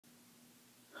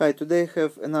Hi, today I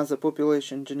have another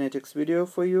population genetics video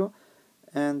for you,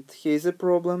 and here's a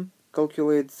problem.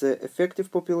 Calculate the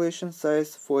effective population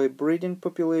size for a breeding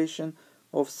population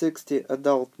of 60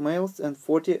 adult males and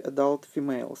 40 adult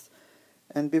females.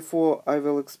 And before I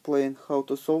will explain how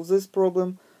to solve this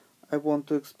problem, I want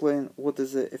to explain what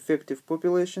is the effective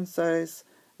population size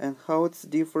and how it's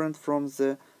different from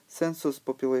the census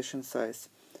population size.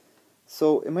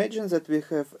 So imagine that we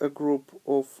have a group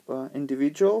of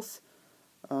individuals,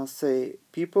 say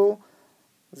people,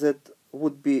 that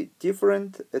would be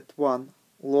different at one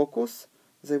locus.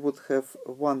 They would have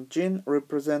one gene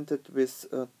represented with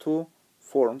two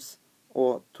forms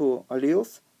or two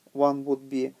alleles. One would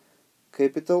be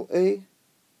capital A,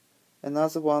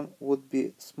 another one would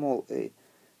be small a.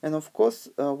 And of course,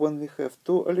 when we have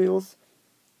two alleles,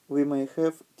 we may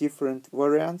have different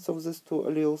variants of these two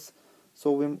alleles.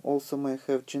 So we also may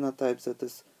have genotypes that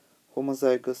is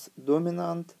homozygous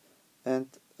dominant and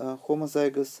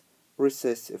homozygous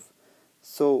recessive.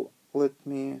 So let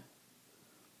me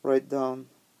write down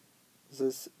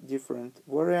these different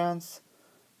variants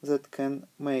that can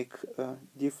make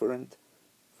different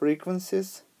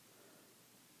frequencies.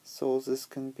 So this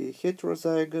can be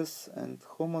heterozygous and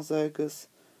homozygous,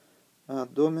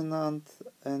 dominant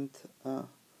and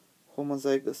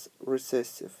homozygous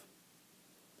recessive.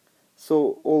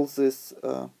 So all these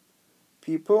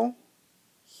people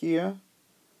here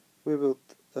we will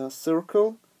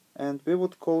circle, and we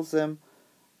would call them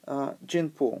gene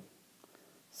pool.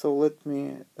 So let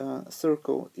me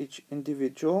circle each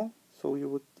individual, so you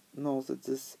would know that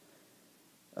this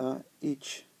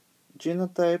each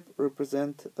genotype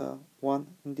represent one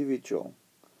individual,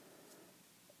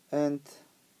 and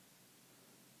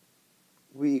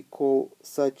we call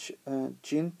such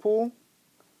gene pool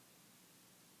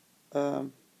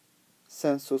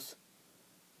census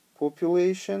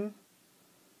population.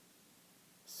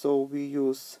 So we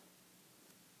use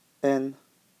NC,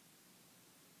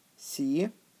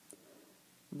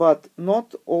 but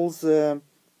not all the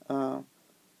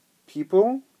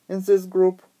people in this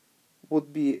group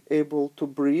would be able to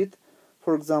breed.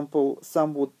 For example,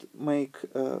 some would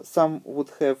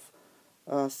have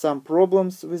some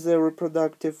problems with their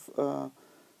reproductive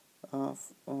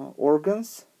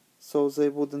organs, so they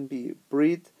wouldn't be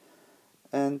breed,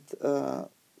 and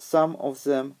some of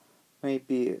them may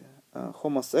be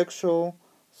homosexual,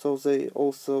 so they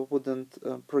also wouldn't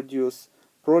produce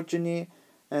progeny,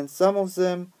 and some of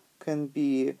them can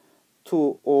be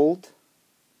too old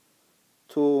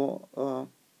to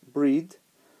breed.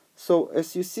 So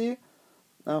as you see,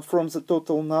 from the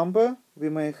total number, we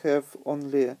may have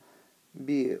only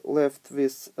be left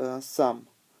with some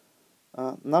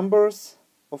numbers.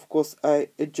 Of course, I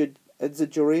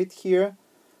exaggerate here.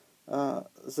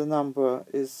 The number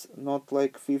is not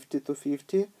like 50 to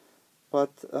 50,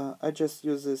 but I just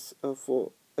use this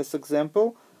as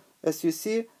example. As you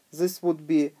see, this would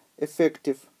be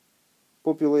effective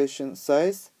population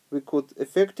size. We could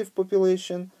effective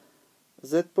population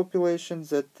that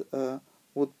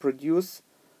would produce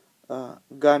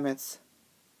gametes,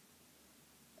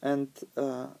 and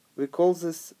we call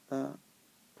this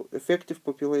effective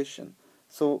population.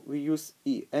 So we use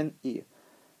NE.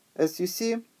 As you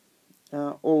see,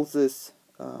 all these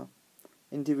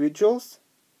individuals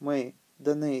may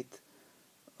donate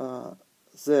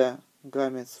their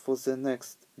gametes for the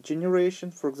next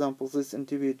generation. For example, this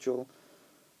individual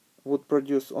would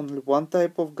produce only one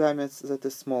type of gametes, that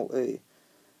is small a,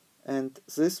 and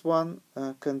this one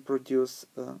can produce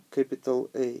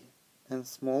capital A and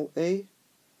small a,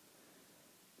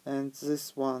 and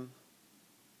this one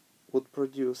would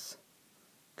produce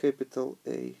capital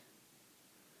A,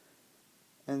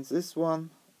 and this one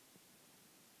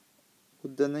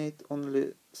would donate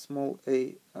only small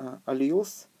a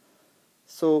alleles.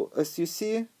 So as you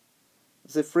see,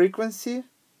 the frequency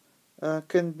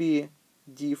can be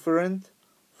different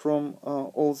from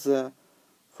the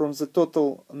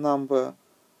total number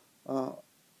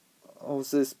of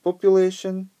this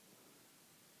population,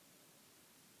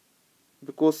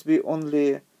 because we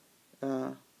only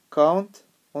count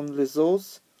only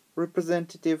those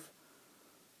representative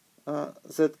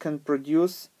that can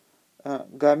produce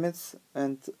gametes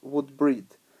and would breed.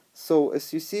 So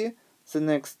as you see, the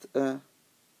next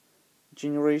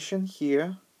generation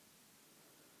here,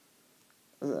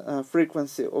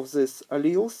 frequency of these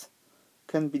alleles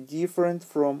can be different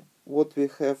from what we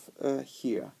have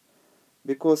here,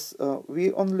 because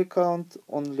we only count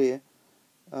only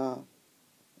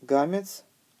gametes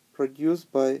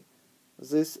produced by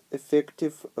this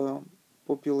effective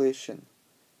population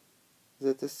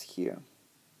that is here.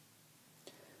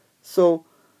 So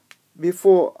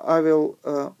before I will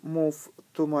move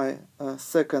to my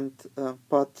second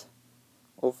part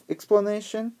of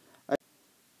explanation.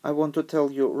 I want to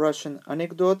tell you Russian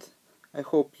anecdote. I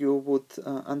hope you would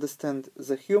understand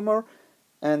the humor,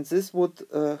 and this would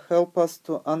help us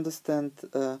to understand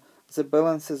the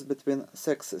balances between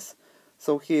sexes.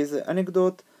 So here is an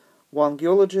anecdote. One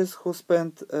geologist who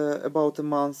spent about a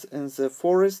month in the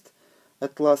forest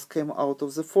at last came out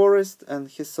of the forest, and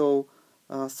he saw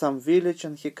some village,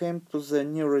 and he came to the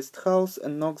nearest house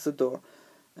and knocked the door.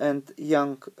 And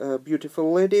young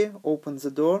beautiful lady opened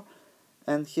the door,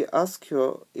 and he asked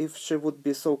her if she would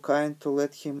be so kind to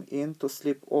let him in to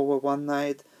sleep over one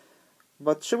night.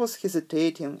 But she was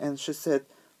hesitating, and she said,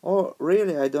 "Oh,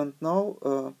 really, I don't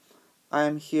know. I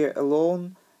am here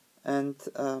alone, and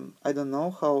I don't know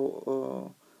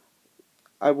how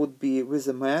I would be with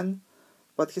a man."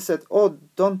 But he said, "Oh,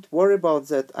 don't worry about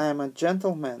that. I am a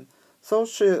gentleman." So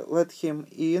she let him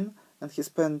in, and he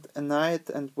spent a night,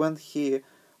 and when he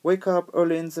wake up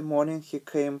early in the morning, he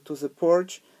came to the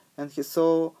porch, and he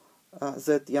saw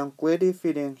that young lady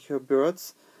feeding her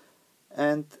birds,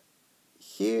 and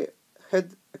he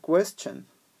had a question,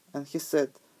 and he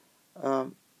said,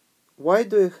 "Why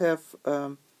do you have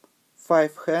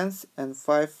 5 hens and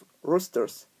 5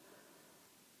 roosters?"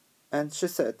 And she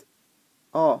said,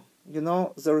 "Oh, you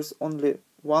know, there is only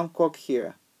one cock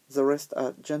here, the rest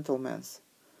are gentlemen's."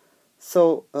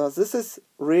 So this is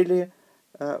really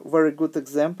a very good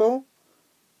example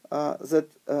that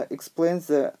explains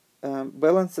the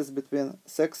balances between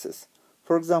sexes.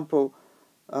 For example,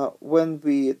 when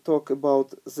we talk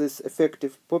about this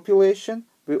effective population,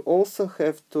 we also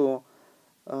have to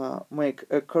make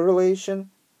a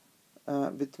correlation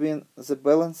between the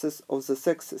balances of the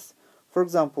sexes. For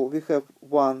example, we have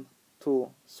 1,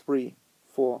 2, 3,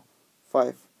 4,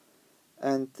 5,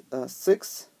 and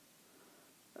 6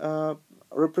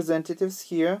 representatives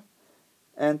here,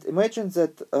 and imagine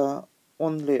that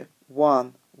only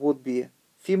 1 would be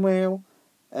female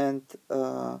and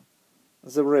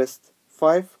the rest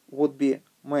 5 would be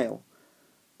male.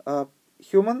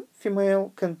 Human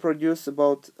female can produce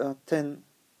about 10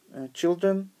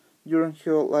 children during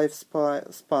her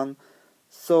lifespan,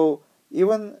 so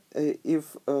even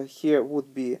if here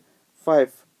would be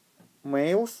 5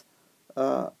 males,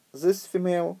 this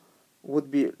female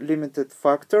would be limited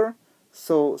factor,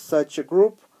 so such a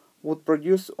group would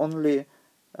produce only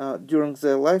during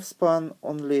their lifespan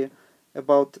only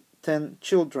about 10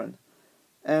 children.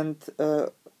 And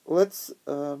let's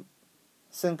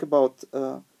think about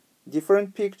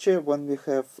different picture when we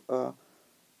have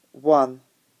 1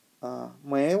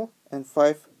 male and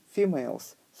 5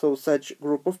 females. So such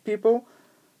group of people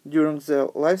during their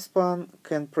lifespan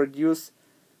can produce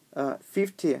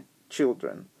 50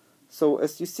 children. So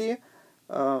as you see,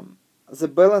 the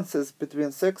balances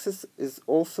between sexes is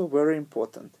also very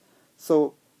important.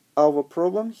 So our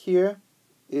problem here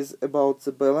is about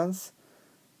the balance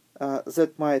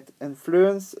that might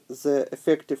influence the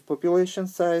effective population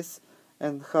size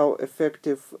and how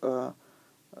effective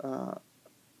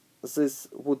this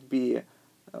would be,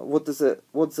 what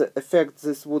the effect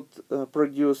this would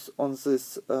produce on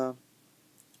this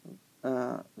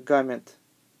gamete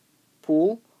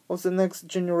pool of the next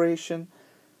generation.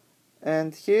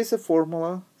 And here is a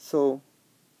formula. So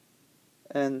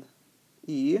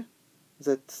NE,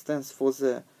 that stands for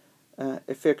the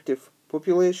effective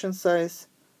population size,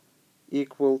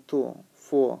 equal to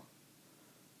 4NM,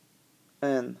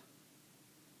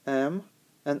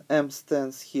 and M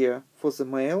stands here for the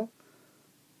male,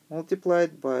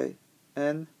 multiplied by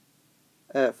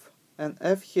NF, and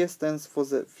F here stands for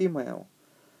the female,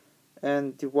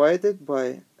 and divided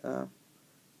by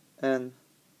NM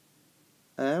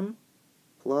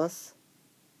plus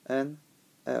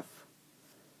NF.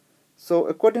 So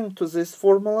according to this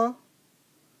formula,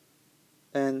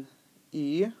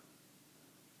 NE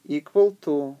equal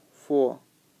to 4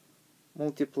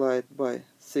 multiplied by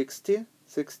 60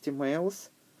 males,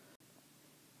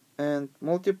 and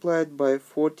multiplied by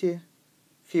 40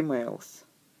 females,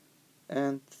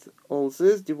 and all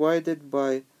this divided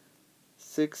by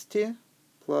 60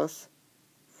 plus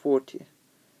 40,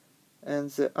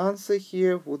 and the answer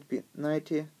here would be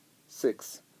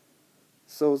 96.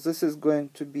 So this is going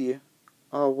to be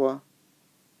our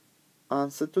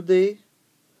answer today.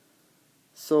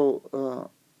 So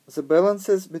the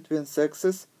balances between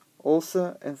sexes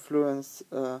also influence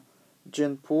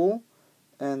gene pool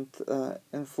and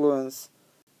influence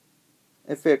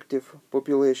effective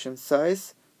population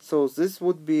size. So this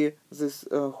would be, this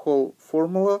whole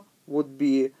formula would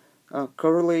be a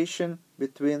correlation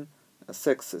between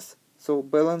sexes. So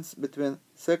balance between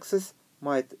sexes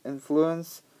might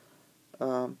influence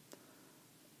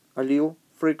allele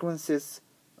frequencies,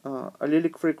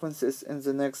 allelic frequencies in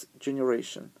the next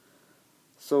generation.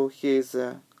 So here is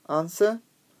the answer.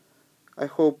 I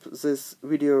hope this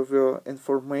video were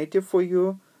informative for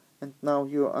you, and now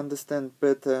you understand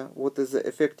better what is the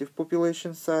effective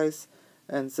population size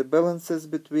and the balances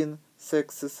between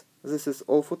sexes. This is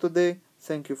all for today.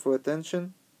 Thank you for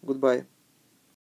attention. Goodbye.